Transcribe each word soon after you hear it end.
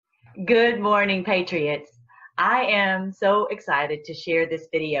Good morning, Patriots. I am so excited to share this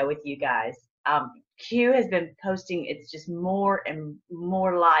video with you guys. Q has been posting, it's just more and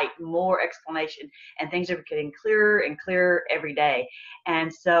more light, more explanation, and things are getting clearer and clearer every day.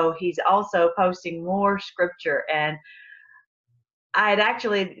 And so he's also posting more scripture. And I had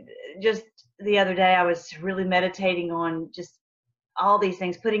actually just the other day, I was really meditating on just all these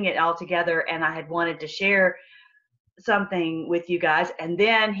things, putting it all together, and I had wanted to share something with you guys, and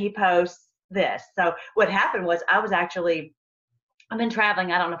then he posts this. So what happened was I've been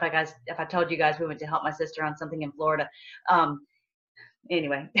traveling. I don't know if I told you guys we went to help my sister on something in Florida. Um,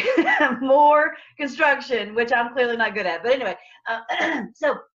 anyway, more construction, which I'm clearly not good at. But anyway,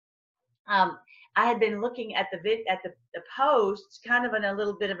 so um, I had been looking at the posts kind of in a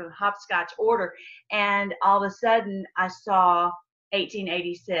little bit of a hopscotch order, and all of a sudden I saw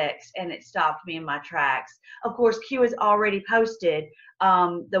 1886, and it stopped me in my tracks. Of course, Q has already posted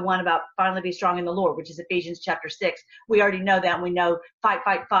the one about finally be strong in the Lord, which is Ephesians chapter 6. We already know that. And we know fight,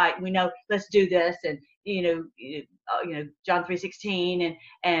 fight, fight. We know let's do this, and John 3:16,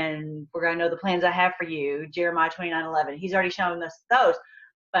 and we're going to know the plans I have for you, Jeremiah 29:11. He's already shown us those,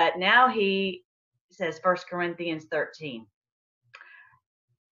 but now he says 1 Corinthians 13.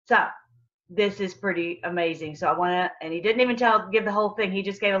 So this is pretty amazing. So I want to, and he didn't even give the whole thing. He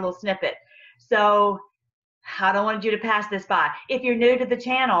just gave a little snippet. So I don't want you to pass this by. If you're new to the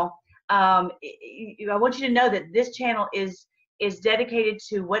channel, I want you to know that this channel is dedicated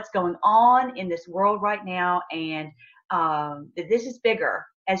to what's going on in this world right now, and that this is bigger.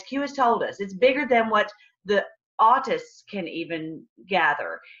 As Q has told us, it's bigger than what the autists can even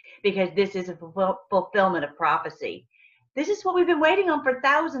gather, because this is a fulfillment of prophecy. This is what we've been waiting on for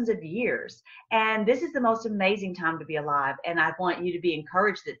thousands of years, and this is the most amazing time to be alive. And I want you to be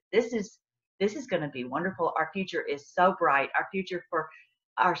encouraged that this is going to be wonderful. Our future is so bright. Our future for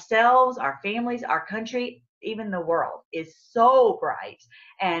ourselves, our families, our country, even the world is so bright,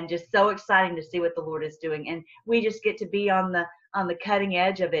 and just so exciting to see what the Lord is doing. And we just get to be on the cutting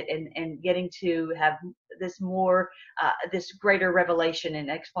edge of it, and getting to have this greater revelation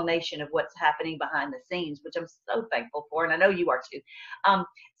and explanation of what's happening behind the scenes, which I'm so thankful for, and I know you are too.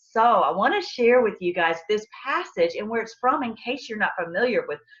 So I want to share with you guys this passage and where it's from, in case you're not familiar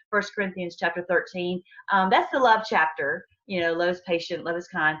with 1 Corinthians chapter 13. That's the love chapter. Love is patient, love is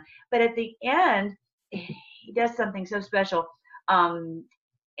kind. But at the end, he does something so special.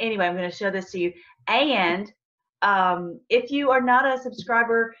 Anyway, I'm going to show this to you. And if you are not a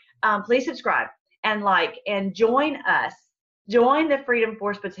subscriber, please subscribe and like, and join us. Join the Freedom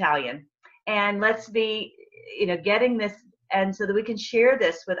Force Battalion, and let's be, getting this, and so that we can share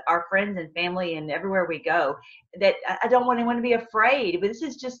this with our friends and family and everywhere we go. That I don't want anyone to be afraid, but this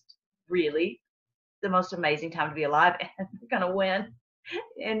is just really the most amazing time to be alive, and we're going to win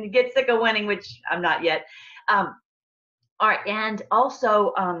and get sick of winning, which I'm not yet. All right, and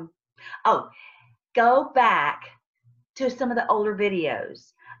also, go back to some of the older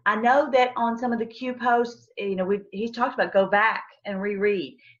videos. I know that on some of the Q posts, he's talked about go back and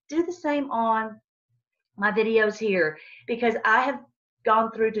reread. Do the same on my videos here, because I have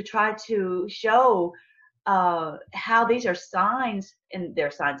gone through to try to show how these are signs, and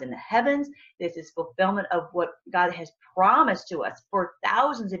they're signs in the heavens. This is fulfillment of what God has promised to us for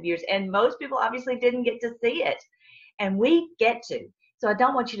thousands of years, and most people obviously didn't get to see it, and we get to. So I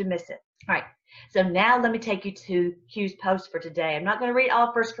don't want you to miss it. All right. So now let me take you to Q's post for today. I'm not going to read all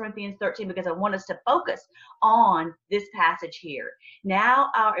of 1 Corinthians 13 because I want us to focus on this passage here.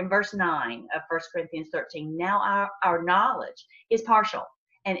 Now, in verse 9 of 1 Corinthians 13, now our knowledge is partial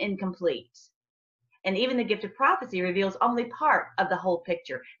and incomplete. And even the gift of prophecy reveals only part of the whole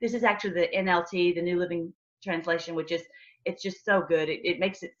picture. This is actually the NLT, the New Living Translation, which is, it's just so good. It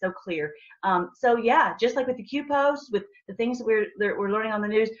makes it so clear. So yeah, just like with the Q posts, with the things that we're learning on the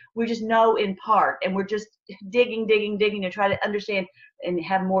news, we just know in part, and we're just digging to try to understand and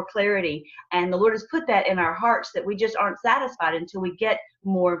have more clarity. And the Lord has put that in our hearts, that we just aren't satisfied until we get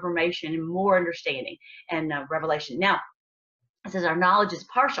more information and more understanding and revelation. Now, it says our knowledge is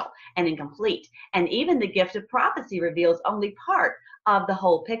partial and incomplete, and even the gift of prophecy reveals only part of the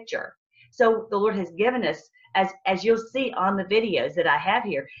whole picture. So the Lord has given us, as you'll see on the videos that I have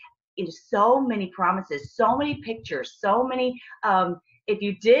here, so many promises, so many pictures, so many. If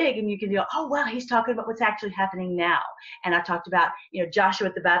you dig, and you can go, oh wow, he's talking about what's actually happening now. And I talked about, Joshua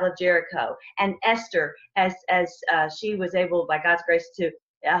at the Battle of Jericho, and Esther as she was able, by God's grace, to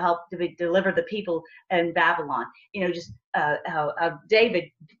help to deliver the people in Babylon. You know, just how David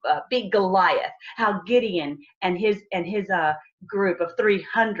beat Goliath, how Gideon and his group of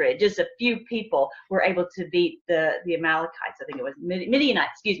 300, just a few people, were able to beat the Amalekites. I think it was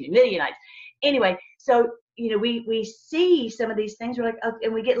Midianites. Excuse me, Midianites. Anyway, so you know, we see some of these things. We're like, oh,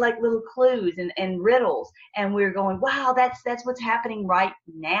 and we get like little clues and riddles, and we're going, wow, that's what's happening right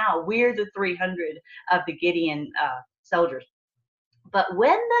now. We're the 300 of the Gideon soldiers. But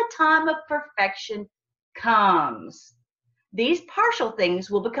when the time of perfection comes, these partial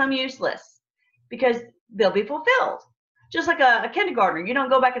things will become useless because they'll be fulfilled. Just like a kindergartner, you don't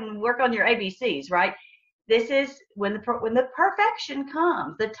go back and work on your ABCs, right? This is when the perfection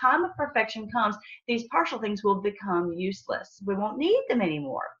comes, the time of perfection comes, these partial things will become useless. We won't need them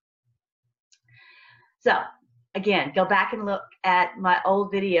anymore. So again, go back and look at my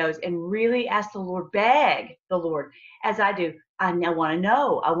old videos and really ask the Lord, beg the Lord, as I do. I want to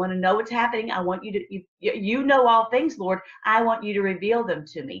know. I want to know what's happening. I want you to, you know all things, Lord. I want you to reveal them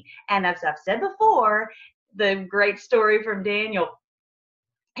to me. And as I've said before, the great story from Daniel,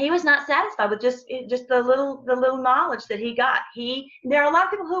 he was not satisfied with just the little knowledge that he got. There are a lot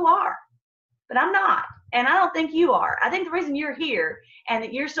of people who are, but I'm not, and I don't think you are. I think the reason you're here and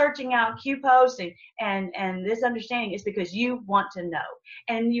that you're searching out Q posts and this understanding is because you want to know,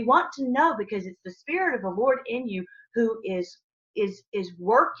 and you want to know because it's the Spirit of the Lord in you who is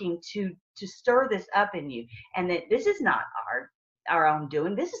working to stir this up in you, and that this is not our own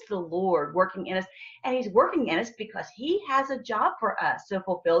doing. This is the Lord working in us, and he's working in us because he has a job for us to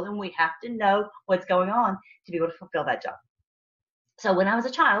fulfill, and we have to know what's going on to be able to fulfill that job. So when I was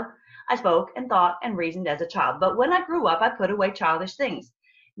a child, I spoke and thought and reasoned as a child, but when I grew up, I put away childish things.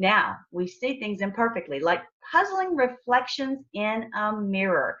 Now we see things imperfectly, like puzzling reflections in a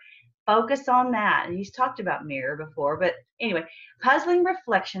mirror. Focus on that. And he's talked about mirror before, but anyway, puzzling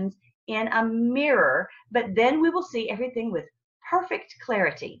reflections in a mirror, but then we will see everything with perfect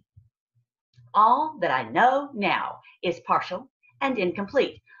clarity. All that I know now is partial and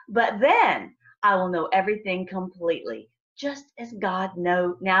incomplete, but then I will know everything completely, just as God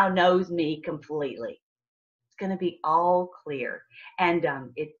now knows me completely. It's going to be all clear. And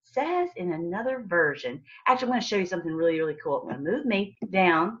it says in another version, actually, I'm going to show you something really, really cool. I'm going to move me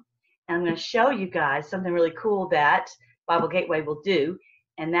down, and I'm going to show you guys something really cool that Bible Gateway will do.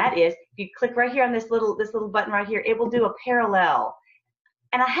 And that is, if you click right here on this little button right here, it will do a parallel.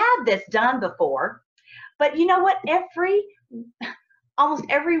 And I had this done before, but you know what? Almost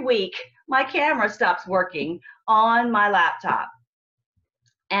every week, my camera stops working on my laptop.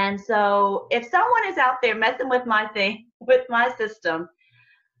 And so if someone is out there messing with my system,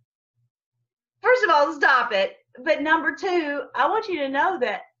 first of all, stop it. But number two, I want you to know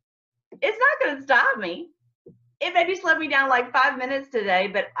that it's not going to stop me. It maybe slowed me down like 5 minutes today,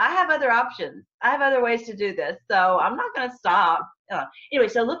 but I have other options. I have other ways to do this, so I'm not going to stop. Anyway,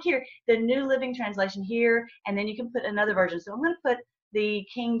 so look here, the New Living Translation here, and then you can put another version. So I'm going to put the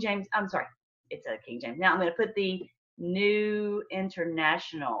King James, I'm sorry, it's a King James. Now I'm going to put the New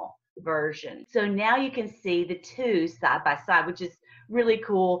International Version. So now you can see the two side by side, which is really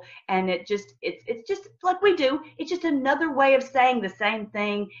cool, and it's just like we do. It's just another way of saying the same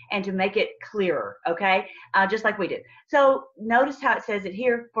thing and to make it clearer, okay? Just like we did. So notice how it says it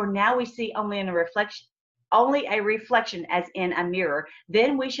here. For now we see only a reflection as in a mirror.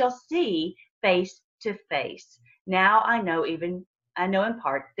 Then we shall see face to face. Now I know in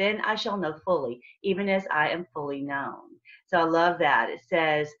part. Then I shall know fully, even as I am fully known. So I love that. It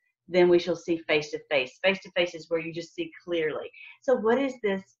says, then we shall see face to face. Face to face is where you just see clearly. So what is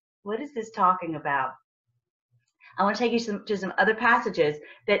this? What is this talking about? I want to take you to some other passages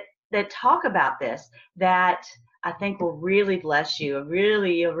that talk about this that I think will really bless you.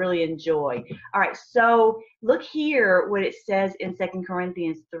 You'll really enjoy. All right, so look here what it says in 2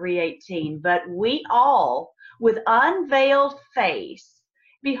 Corinthians 3:18. But we all, with unveiled face,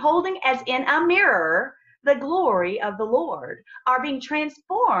 beholding as in a mirror the glory of the Lord, are being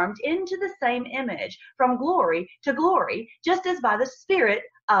transformed into the same image from glory to glory, just as by the Spirit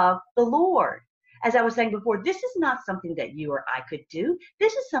of the Lord. As I was saying before, this is not something that you or I could do.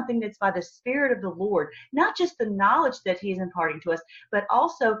 This is something that's by the Spirit of the Lord, not just the knowledge that He is imparting to us, but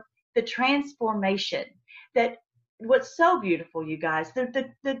also the transformation. That what's so beautiful, you guys, the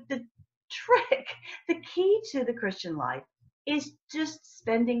trick, the key to the Christian life is just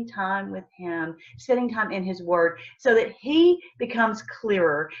spending time with Him, spending time in His Word, so that He becomes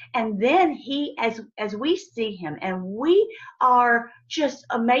clearer. And then He, as we see Him and we are just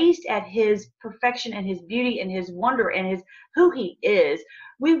amazed at His perfection and His beauty and His wonder and who He is,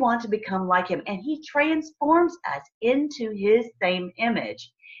 we want to become like Him. And He transforms us into His same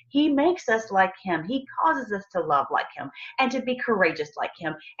image. He makes us like him. He causes us to love like him and to be courageous like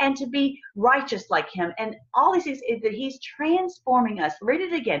him and to be righteous like him. And all these things is that he's transforming us. Read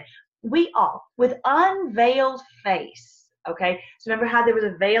it again. We all, with unveiled face. Okay, so remember how there was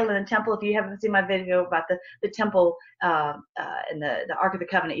a veil in the temple? If you haven't seen my video about the temple and the Ark of the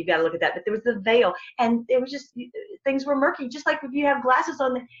Covenant, you've got to look at that. But there was the veil, and it was just, things were murky. Just like if you have glasses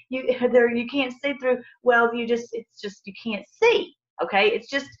on, you can't see through. Well, it's just you can't see. Okay, it's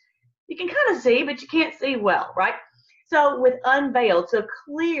just you can kind of see, but you can't see well, right? So with unveiled, so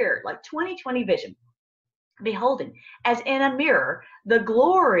clear, like 20/20 vision, beholding as in a mirror the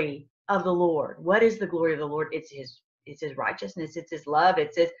glory of the Lord. What is the glory of the Lord? It's his righteousness, it's his love,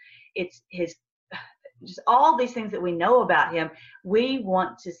 it's his just all these things that we know about him. We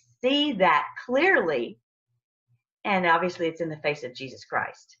want to see that clearly, and obviously it's in the face of Jesus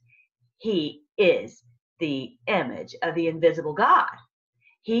Christ. He is the image of the invisible God.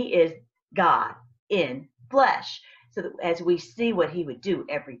 He is God in flesh. So that as we see what he would do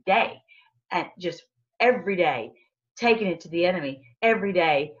every day, and just every day taking it to the enemy, every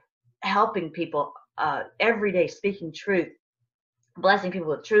day helping people, every day speaking truth, blessing people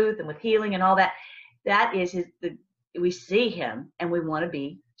with truth and with healing and all that. That is we see him and we want to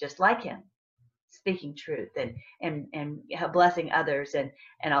be just like him, speaking truth and blessing others and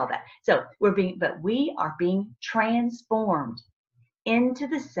all that. So we are being transformed into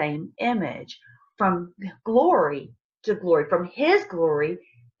the same image, from glory to glory, from his glory,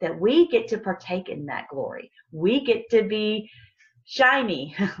 that we get to partake in that glory. We get to be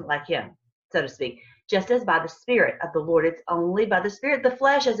shiny like him, so to speak, just as by the Spirit of the Lord. It's only by the Spirit. The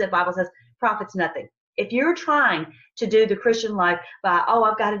flesh, as the Bible says, profits nothing. If you're trying to do the Christian life by,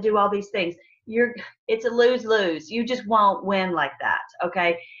 I've got to do all these things, it's a lose-lose. You just won't win like that,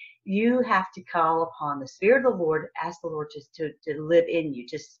 okay? You have to call upon the Spirit of the Lord, ask the Lord to live in you,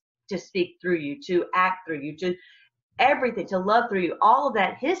 to speak through you, to act through you, to everything, to love through you, all of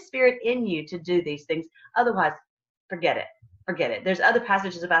that, his Spirit in you to do these things. Otherwise, forget it. Forget it. There's other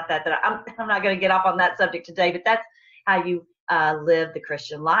passages about that I'm not going to get off on that subject today, but that's how you live the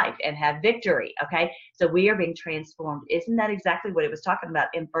Christian life and have victory, okay? So we are being transformed. Isn't that exactly what it was talking about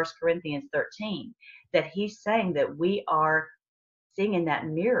in 1 Corinthians 13? That he's saying that we are seeing in that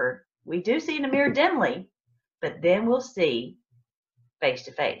mirror. We do see in the mirror dimly, but then we'll see face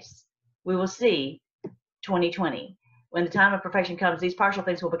to face. We will see 20/20. When the time of perfection comes, these partial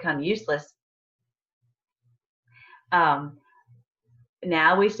things will become useless.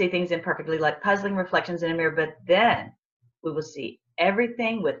 Now we see things imperfectly, like puzzling reflections in a mirror, but then we will see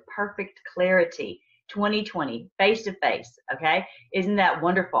everything with perfect clarity. 20/20, face to face, okay? Isn't that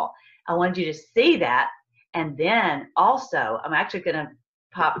wonderful? I wanted you to see that. And then also, I'm actually going to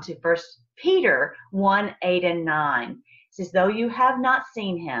pop to 1 Peter 1:8 and 9. It says, though you have not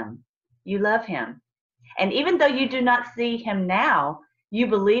seen him, you love him. And even though you do not see him now, you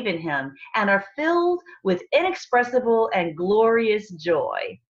believe in him and are filled with inexpressible and glorious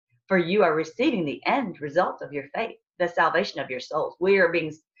joy, for you are receiving the end result of your faith, the salvation of your souls. We are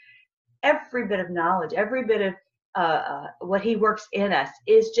being, every bit of knowledge, every bit of what he works in us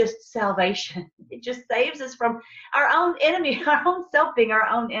is just salvation. It just saves us from our own enemy, our own self being our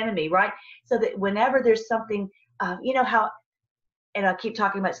own enemy, right? So that whenever there's something, you know how, and I'll keep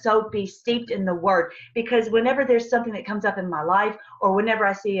talking about, so be steeped in the word, because whenever there's something that comes up in my life, or whenever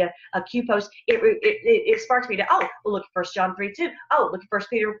I see a Q post, it sparks me to, we'll look at 1 John 3:2. Look at 1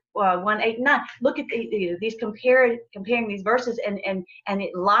 Peter 1:8 and 9. Look at these comparing these verses, and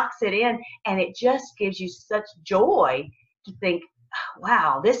it locks it in, and it just gives you such joy to think,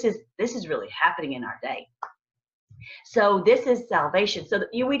 wow, this is really happening in our day. So this is salvation, so that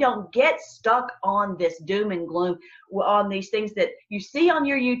we don't get stuck on this doom and gloom, on these things that you see on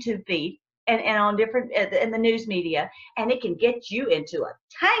your YouTube feed and on different in the news media, and it can get you into a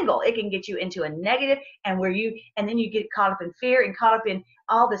tangle. It can get you into a negative, and then you get caught up in fear and caught up in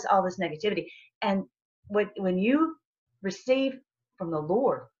all this negativity. And when you receive from the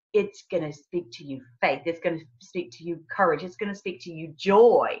Lord, it's going to speak to you faith. It's going to speak to you courage. It's going to speak to you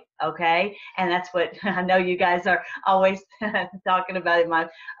joy, okay? And that's what I know you guys are always talking about in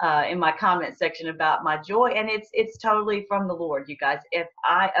my comment section about my joy, and it's totally from the Lord, you guys. If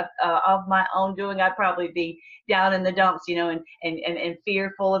I of my own doing, I'd probably be down in the dumps, and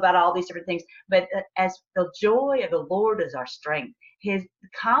fearful about all these different things. But as the joy of the Lord is our strength, his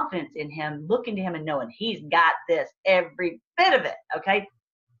confidence in him, looking to him and knowing he's got this, every bit of it, okay?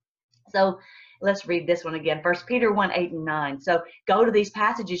 So let's read this one again, 1 Peter 1:8 and 9. So go to these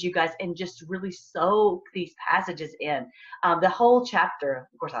passages, you guys, and just really soak these passages in. The whole chapter,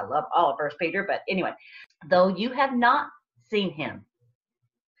 of course, I love all of 1 Peter, but anyway, though you have not seen him,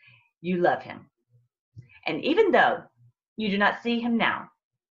 you love him. And even though you do not see him now,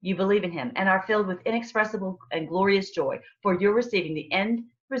 you believe in him and are filled with inexpressible and glorious joy, for you're receiving the end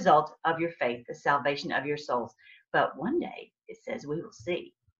result of your faith, the salvation of your souls. But one day, it says, we will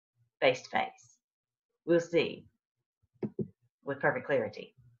see face to face. We'll see with perfect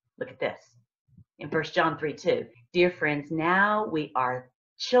clarity. Look at this. In 1 John 3:2, dear friends, now we are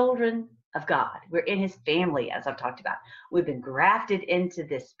children of God. We're in his family, as I've talked about. We've been grafted into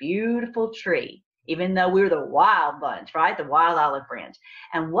this beautiful tree, even though we're the wild bunch, right? The wild olive branch.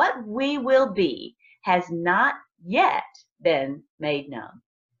 And what we will be has not yet been made known.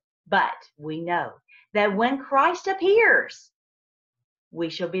 But we know that when Christ appears, we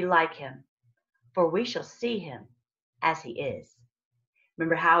shall be like him, for we shall see him as he is.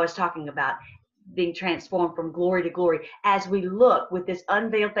 Remember how I was talking about being transformed from glory to glory. As we look with this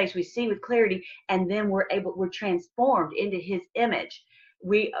unveiled face, we see with clarity, and then we're transformed into his image.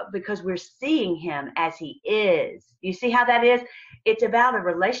 Because we're seeing him as he is. You see how that is? It's about a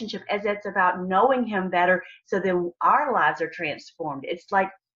relationship, as it's about knowing him better, so then our lives are transformed. It's like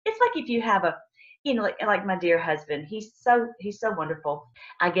if you have a, like my dear husband, he's so wonderful.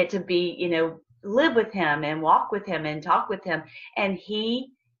 I get to be, live with him and walk with him and talk with him, and he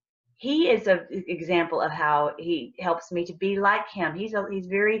is an example of how he helps me to be like him. He's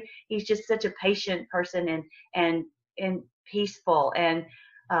just such a patient person and peaceful, and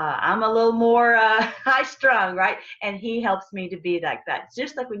I'm a little more high strung, right? And he helps me to be like that. It's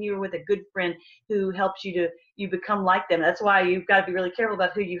just like when you were with a good friend who helps you become like them. That's why you've got to be really careful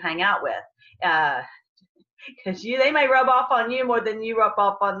about who you hang out with. Because they may rub off on you more than you rub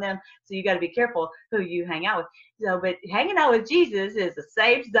off on them. So you got to be careful who you hang out with. But hanging out with Jesus is a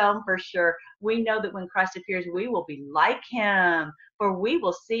safe zone for sure. We know that when Christ appears, we will be like him, for we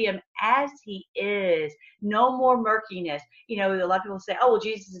will see him as he is. No more murkiness. A lot of people say, oh, well,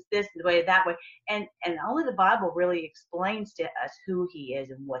 Jesus is this way, that way. And only the Bible really explains to us who he is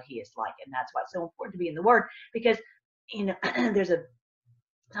and what he is like. And that's why it's so important to be in the Word, because,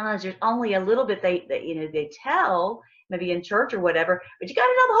 sometimes there's only a little bit they tell, maybe in church or whatever, but you got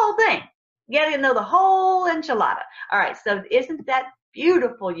to know the whole thing. You got to know the whole enchilada. All right, so isn't that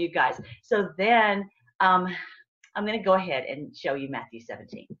beautiful, you guys? So then I'm going to go ahead and show you Matthew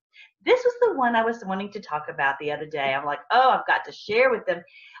 17. This was the one I was wanting to talk about the other day. I'm like, oh, I've got to share with them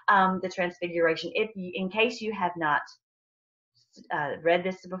the Transfiguration. In case you have not read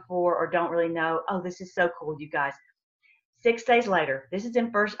this before or don't really know, oh, this is so cool, you guys. 6 days later, this is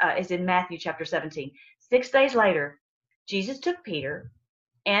in Matthew chapter 17. 6 days later, Jesus took Peter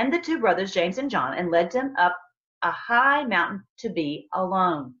and the two brothers, James and John, and led them up a high mountain to be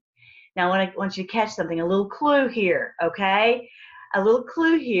alone. Now, I want you to catch something, a little clue here, okay? A little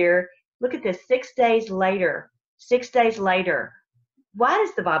clue here. Look at this, 6 days later. 6 days later. Why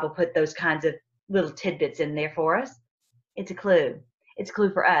does the Bible put those kinds of little tidbits in there for us? It's a clue. It's a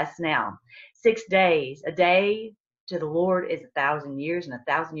clue for us now. 6 days, a day to the Lord is 1,000 years, and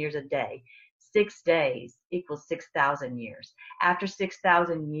 1,000 years a day. 6 days equals 6,000 years. After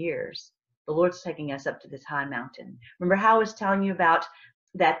 6,000 years, the Lord's taking us up to this high mountain. Remember how I was telling you about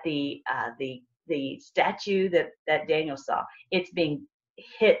that the statue that Daniel saw? It's being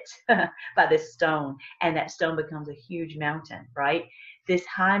hit by this stone, and that stone becomes a huge mountain, right? This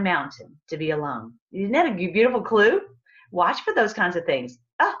high mountain to be alone. Isn't that a beautiful clue? Watch for those kinds of things.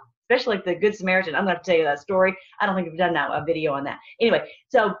 Oh, especially like the Good Samaritan. I'm going to tell you that story. I don't think we've done a video on that. Anyway,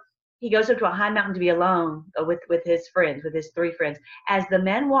 so he goes up to a high mountain to be alone with his friends, with his three friends. As the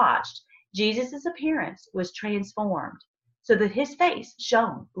men watched, Jesus' appearance was transformed so that his face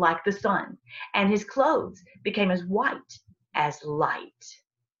shone like the sun, and his clothes became as white as light.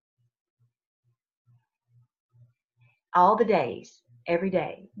 All the days, every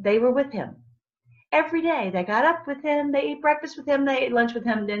day, they were with him. Every day they got up with him, they ate breakfast with him, they ate lunch with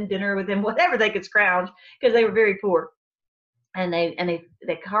him, then dinner with him, whatever they could scrounge, because they were very poor. And they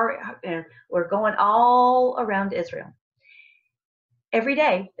were going all around Israel. Every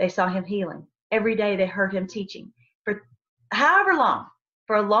day they saw him healing. Every day they heard him teaching. For however long,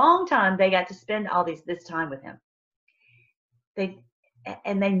 for a long time, they got to spend this time with him. They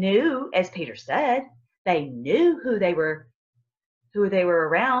knew, as Peter said, they knew who they were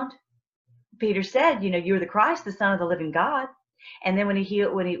around. Peter said, you're the Christ, the Son of the living God. And then when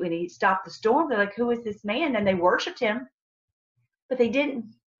he stopped the storm, they're like, who is this man? And they worshiped him, but they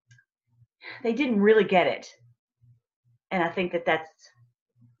didn't really get it. And I think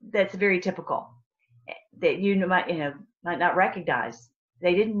that's very typical, that you might not recognize.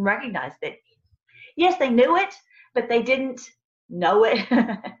 They didn't recognize that. Yes, they knew it, but they didn't know it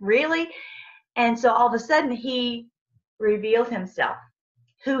really. And so all of a sudden he revealed himself.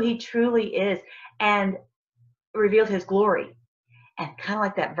 who he truly is and revealed his glory. And kind of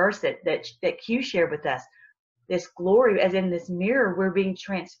like that verse that Q shared with us, this glory, as in this mirror, we're being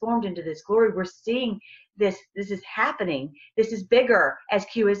transformed into this glory. We're seeing this is happening. This is bigger, as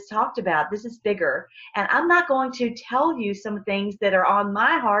Q has talked about. This is bigger. And I'm not going to tell you some things that are on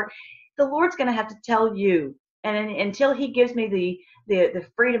my heart. The Lord's going to have to tell you. And until he gives me the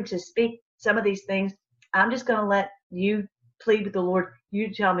freedom to speak some of these things, I'm just going to let you plead with the Lord.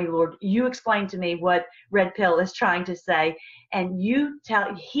 You tell me, Lord, you explain to me what Red Pill is trying to say. And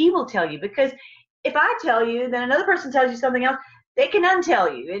he will tell you, because if I tell you, then another person tells you something else, they can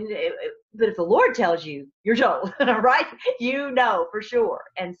untell you. But if the Lord tells you, you're told, right? You know for sure.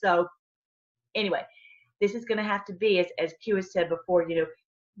 And so anyway, this is going to have to be, as Q has said before,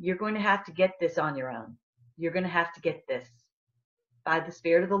 you're going to have to get this on your own. You're going to have to get this by the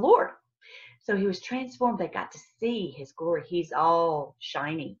Spirit of the Lord. So he was transformed. They got to see his glory. He's all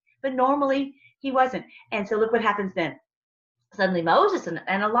shiny. But normally he wasn't. And so look what happens then. Suddenly Moses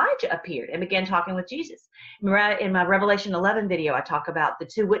and Elijah appeared and began talking with Jesus. In my Revelation 11 video, I talk about the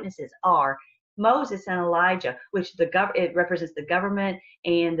two witnesses are Moses and Elijah, which it represents the government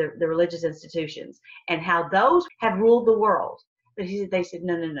and the religious institutions, and how those have ruled the world. But they said,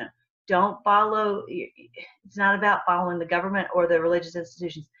 no, don't follow. It's not about following the government or the religious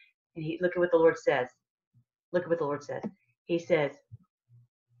institutions. And look at what the Lord says. Look at what the Lord says. He says,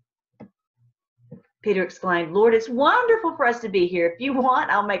 Peter exclaimed, Lord, it's wonderful for us to be here. If you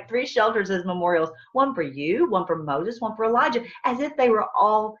want, I'll make 3 shelters as memorials, one for you, one for Moses, one for Elijah, as if they were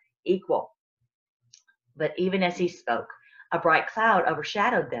all equal. But even as he spoke, a bright cloud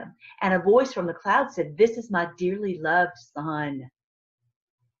overshadowed them, and a voice from the cloud said, this is my dearly loved son.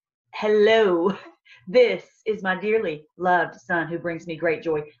 Hello, this is my dearly loved son who brings me great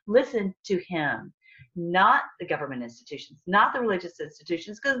joy. Listen to him. Not the government institutions, not the religious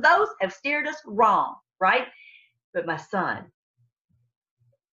institutions, because those have steered us wrong, right? But my son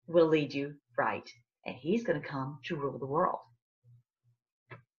will lead you right, and he's going to come to rule the world.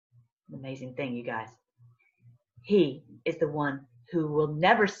 Amazing thing, you guys. He is the one who will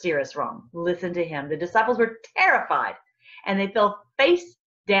never steer us wrong. Listen to him. The disciples were terrified, and they fell face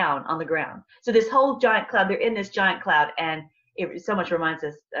down on the ground. So this whole giant cloud, they're in this giant cloud, and it so much reminds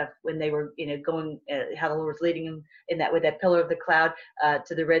us of when they were, going, how the Lord was leading them with that pillar of the cloud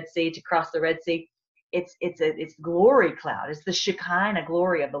to the Red Sea, to cross the Red Sea. It's glory cloud. It's the Shekinah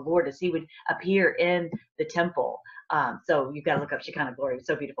glory of the Lord as he would appear in the temple. So you've got to look up Shekinah glory. It's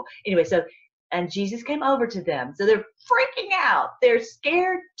so beautiful. Anyway, and Jesus came over to them. So they're freaking out. They're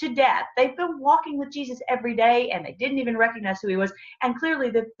scared to death. They've been walking with Jesus every day, and they didn't even recognize who he was. And clearly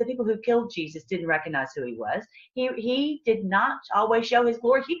the people who killed Jesus didn't recognize who he was. He did not always show his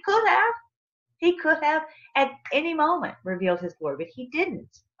glory. He could have. He could have at any moment revealed his glory, but he didn't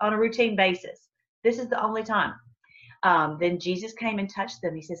on a routine basis. This is the only time. Then Jesus came and touched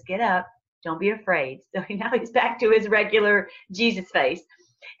them. He says, get up. Don't be afraid. So now he's back to his regular Jesus face.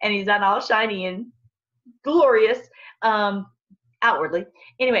 And he's not all shiny and glorious outwardly.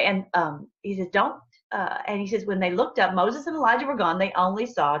 Anyway, and he says, and he says, when they looked up, Moses and Elijah were gone. They only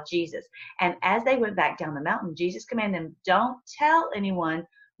saw Jesus. And as they went back down the mountain, Jesus commanded them, don't tell anyone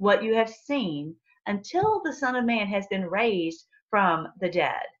what you have seen until the Son of Man has been raised from the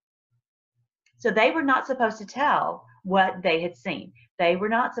dead. So they were not supposed to tell what they had seen. They were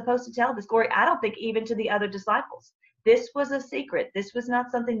not supposed to tell this glory, I don't think, even to the other disciples. This was a secret. This was not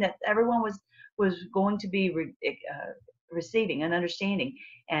something that everyone was going to be receiving and understanding.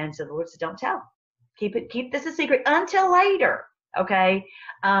 And so the Lord said, don't tell. Keep this a secret until later. Okay?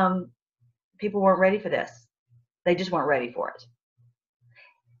 People weren't ready for this. They just weren't ready for it.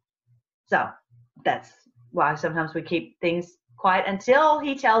 So that's why sometimes we keep things quiet until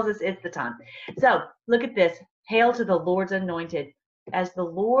he tells us it's the time. So look at this. Hail to the Lord's anointed. As the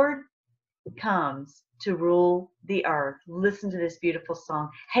Lord comes to rule the earth, listen to this beautiful song.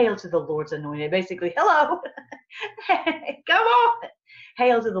 Hail to the Lord's anointed. Basically, hello. Come on.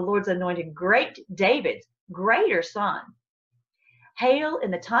 Hail to the Lord's anointed, great David's greater son. Hail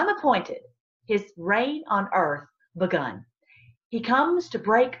in the time appointed, his reign on earth begun. He comes to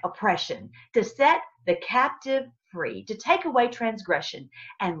break oppression, to set the captive free, to take away transgression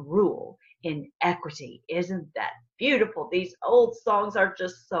and rule in equity. Isn't that beautiful? These old songs are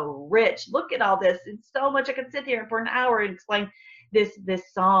just so rich. Look at all this. It's so much. I could sit here for an hour and explain this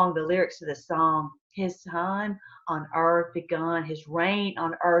song, the lyrics to the song. His time on earth begun, his reign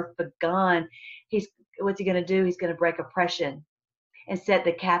on earth begun. What's he going to do? He's going to break oppression and set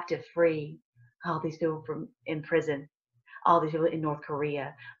the captive free. All these people in prison, all these people in North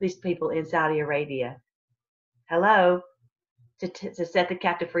Korea, these people in Saudi Arabia. Hello. to set the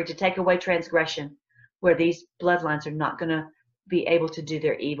captive free, to take away transgression, where these bloodlines are not going to be able to do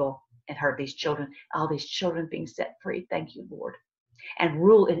their evil and hurt these children. All these children being set free. Thank you, Lord. And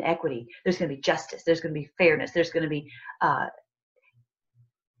rule in equity. There's going to be justice. There's going to be fairness. There's going to be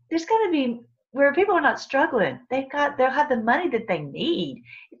where people are not struggling. They'll have the money that they need.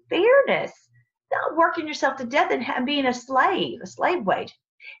 Fairness. Not working yourself to death and being a slave wage.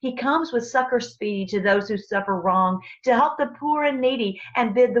 He comes with succor speedy to those who suffer wrong, to help the poor and needy,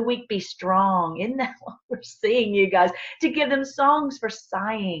 and bid the weak be strong. Isn't that what we're seeing, you guys? To give them songs for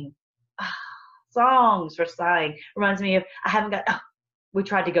sighing. Songs for sighing. Reminds me of, we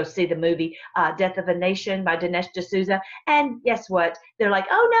tried to go see the movie Death of a Nation by Dinesh D'Souza, and guess what? They're like,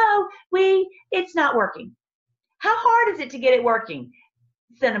 oh no, it's not working. How hard is it to get it working?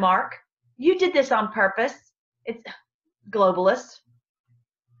 Cinemark, you did this on purpose. It's globalist.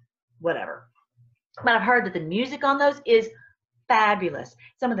 Whatever. But I've heard that the music on those is fabulous.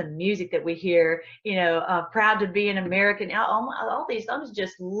 Some of the music that we hear, Proud to Be an American, all these songs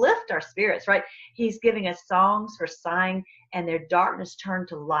just lift our spirits, right? He's giving us songs for sighing, and their darkness turned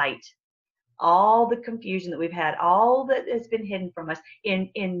to light. All the confusion that we've had, all that has been hidden from us in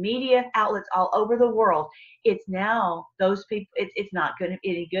media outlets all over the world, it's now those people, it's not going to be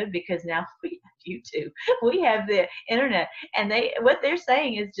any good, because now we have YouTube, we have the internet, and what they're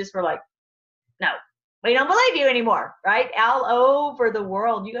saying is just, we're like, no, we don't believe you anymore, right? All over the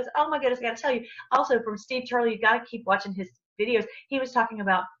world. You guys, oh my goodness, I got to tell you. Also from Steve Turley, you got to keep watching his videos. He was talking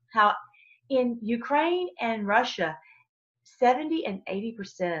about how in Ukraine and Russia, 70 and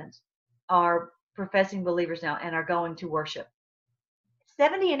 80% are professing believers now and are going to worship.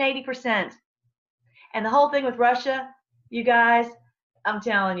 70 and 80%. And the whole thing with Russia, you guys, I'm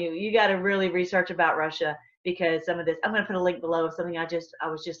telling you, you got to really research about Russia, because some of this, I'm going to put a link below of something I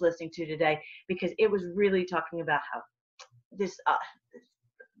was just listening to today, because it was really talking about how this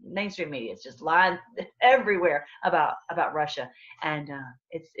mainstream media is just lying everywhere about Russia, and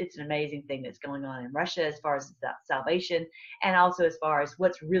it's an amazing thing that's going on in Russia as far as salvation, and also as far as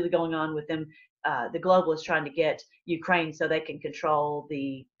what's really going on with them. The globalists trying to get Ukraine so they can control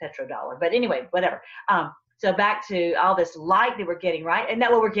the petrodollar. But anyway, whatever. So back to all this light that we're getting, right? Isn't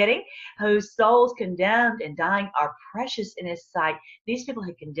that what we're getting? Whose souls condemned and dying are precious in his sight. These people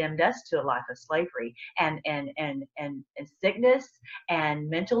had condemned us to a life of slavery and sickness and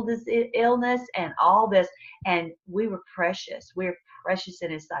mental illness and all this. And we were precious. We're precious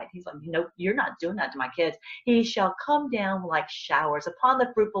in his sight. He's like, you're not doing that to my kids. He shall come down like showers upon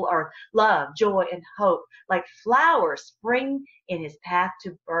the fruitful earth, love, joy, and hope, like flowers spring in his path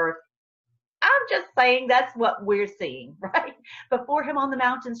to birth. I'm just saying that's what we're seeing, right? Before him on the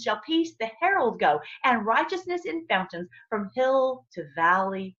mountains shall peace, the herald go, and righteousness in fountains from hill to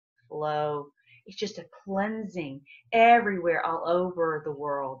valley flow. It's just a cleansing everywhere, all over the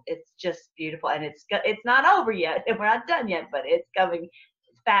world. It's just beautiful, and it's not over yet, and we're not done yet, but it's coming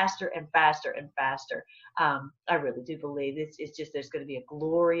faster and faster and faster. I really do believe it's just there's going to be a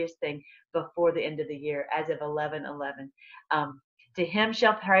glorious thing before the end of the year, as of 11/11. To him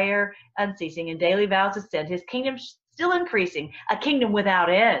shall prayer unceasing and daily vows ascend. His kingdom still increasing, a kingdom without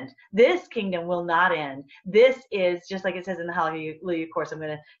end. This kingdom will not end. This is just like it says in the Hallelujah course. I'm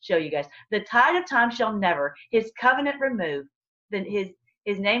going to show you guys. The tide of time shall never his covenant remove. Then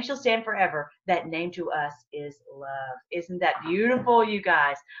his name shall stand forever. That name to us is love. Isn't that beautiful, you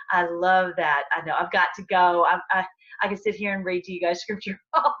guys? I love that. I know I've got to go. I can sit here and read to you guys scripture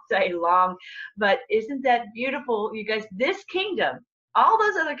all day long, but isn't that beautiful, you guys? This kingdom, all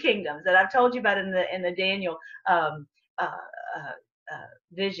those other kingdoms that I've told you about in the Daniel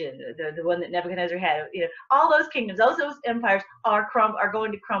vision, the one that Nebuchadnezzar had, all those kingdoms, those empires are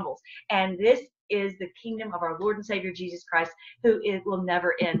going to crumble, and this is the kingdom of our Lord and Savior Jesus Christ, who will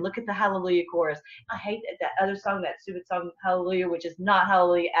never end. Look at the Hallelujah chorus. I hate that other song, that stupid song Hallelujah, which is not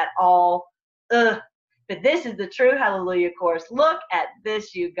Hallelujah at all. Ugh. But this is the true Hallelujah chorus. Look at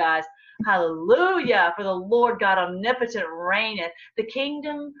this, you guys. Hallelujah, for the Lord God omnipotent reigneth. The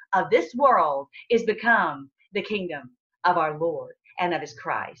kingdom of this world is become the kingdom of our Lord and of his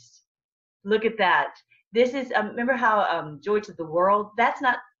Christ. Look at that. This is, remember how Joy to the World, that's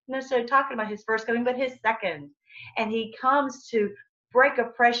not necessarily talking about his first coming, but his second. And he comes to break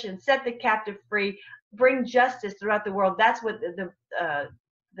oppression, set the captive free, bring justice throughout the world. That's what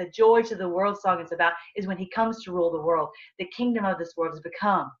the Joy to the World song is about, is when he comes to rule the world. The kingdom of this world has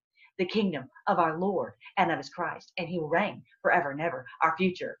become the kingdom of our Lord and of his Christ, and he will reign forever and ever. Our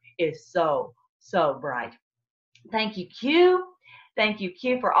future is so, so bright. Thank you, Q. Thank you,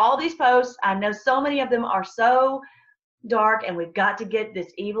 Q, for all these posts. I know so many of them are so dark, and we've got to get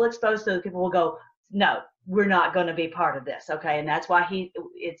this evil exposed so that people will go, no, we're not going to be part of this. Okay. And that's why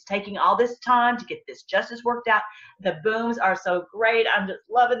it's taking all this time to get this justice worked out. The booms are so great. I'm just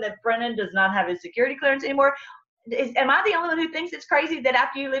loving that Brennan does not have his security clearance anymore. Am I the only one who thinks it's crazy that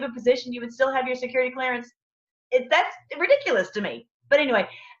after you leave a position, you would still have your security clearance? That's ridiculous to me. But anyway,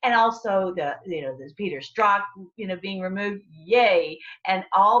 and also this Peter Strzok, being removed, yay, and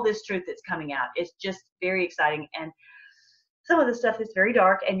all this truth that's coming out. It's just very exciting. And some of the stuff is very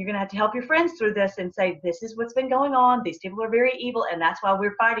dark, and you're going to have to help your friends through this and say, this is what's been going on. These people are very evil, and that's why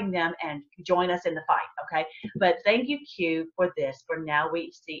we're fighting them, and join us in the fight, okay? But thank you, Q, for this. For now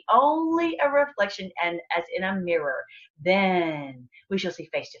we see only a reflection, and as in a mirror. Then we shall see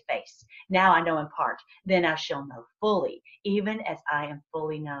face to face. Now I know in part. Then I shall know fully, even as I am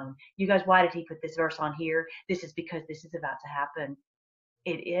fully known. You guys, why did he put this verse on here? This is because this is about to happen.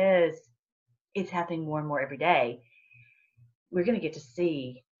 It is. It's happening more and more every day. We're going to get to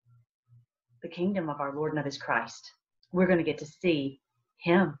see the kingdom of our Lord and of his Christ. We're going to get to see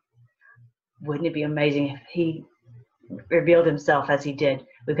him. Wouldn't it be amazing if he revealed himself as he did?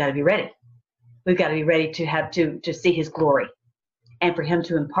 We've got to be ready. We've got to be ready to have to see his glory, and for him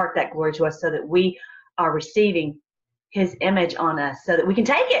to impart that glory to us so that we are receiving his image on us so that we can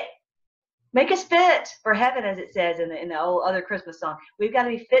take it. Make us fit for heaven, as it says in the old other Christmas song. We've got to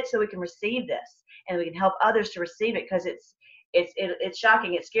be fit so we can receive this, and we can help others to receive it, because it's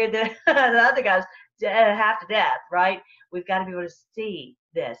shocking. It scared the other guys half to death, right? We've got to be able to see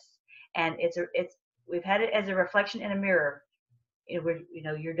this, and we've had it as a reflection in a mirror.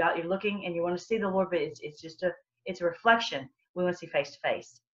 You're looking and you want to see the Lord, but it's a reflection. We want to see face to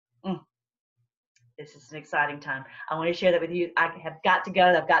face. This is an exciting time. I want to share that with you. I have got to go.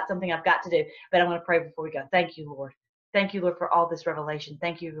 I've got something I've got to do, but I want to pray before we go. Thank you, Lord. Thank you, Lord, for all this revelation.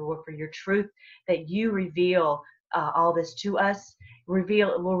 Thank you, Lord, for your truth, that you reveal all this to us.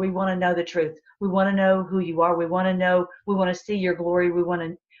 Reveal, Lord, we want to know the truth. We want to know who you are. We want to know. We want to see your glory. We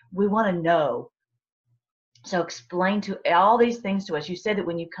want to know. So explain to all these things to us. You said that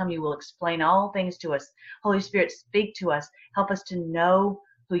when you come, you will explain all things to us. Holy Spirit, speak to us. Help us to know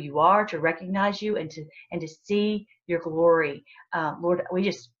who you are, to recognize you, and to see your glory. Lord, we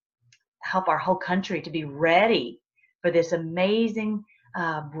just help our whole country to be ready for this amazing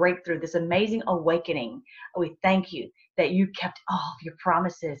breakthrough, this amazing awakening. We thank you that you kept all of your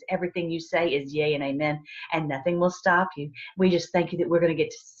promises. Everything you say is yea and amen, and nothing will stop you. We just thank you that we're going to get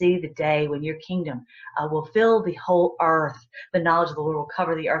to see the day when your kingdom will fill the whole earth. The knowledge of the Lord will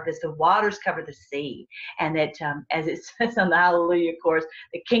cover the earth as the waters cover the sea. And that, as it says on the Hallelujah chorus,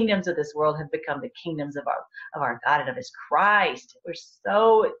 the kingdoms of this world have become the kingdoms of our God and of his Christ. We're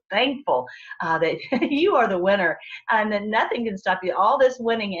so thankful that you are the winner, and that nothing can stop you. All this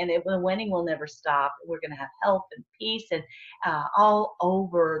winning, and the winning will never stop. We're going to have health and peace and all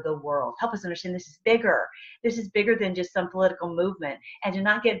over the world. Help us understand this is bigger. This is bigger than just some political movement, and to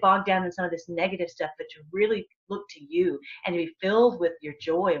not get bogged down in some of this negative stuff, but to really look to you and to be filled with your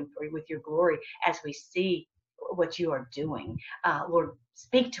joy and with your glory as we see what you are doing. Lord,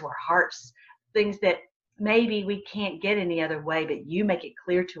 speak to our hearts, things that maybe we can't get any other way, but you make it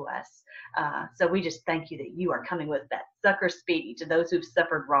clear to us. So we just thank you that you are coming with that succor speedy to those who've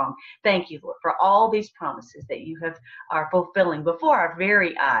suffered wrong. Thank you, Lord, for all these promises that you are fulfilling before our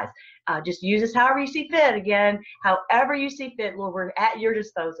very eyes. Just use us however you see fit. Again, however you see fit, Lord, we're at your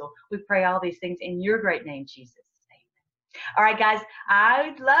disposal. We pray all these things in your great name, Jesus. Amen. All right, guys,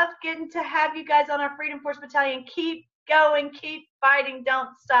 I love getting to have you guys on our Freedom Force Battalion. Keep going, keep fighting, don't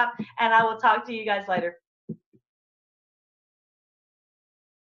stop, and I will talk to you guys later.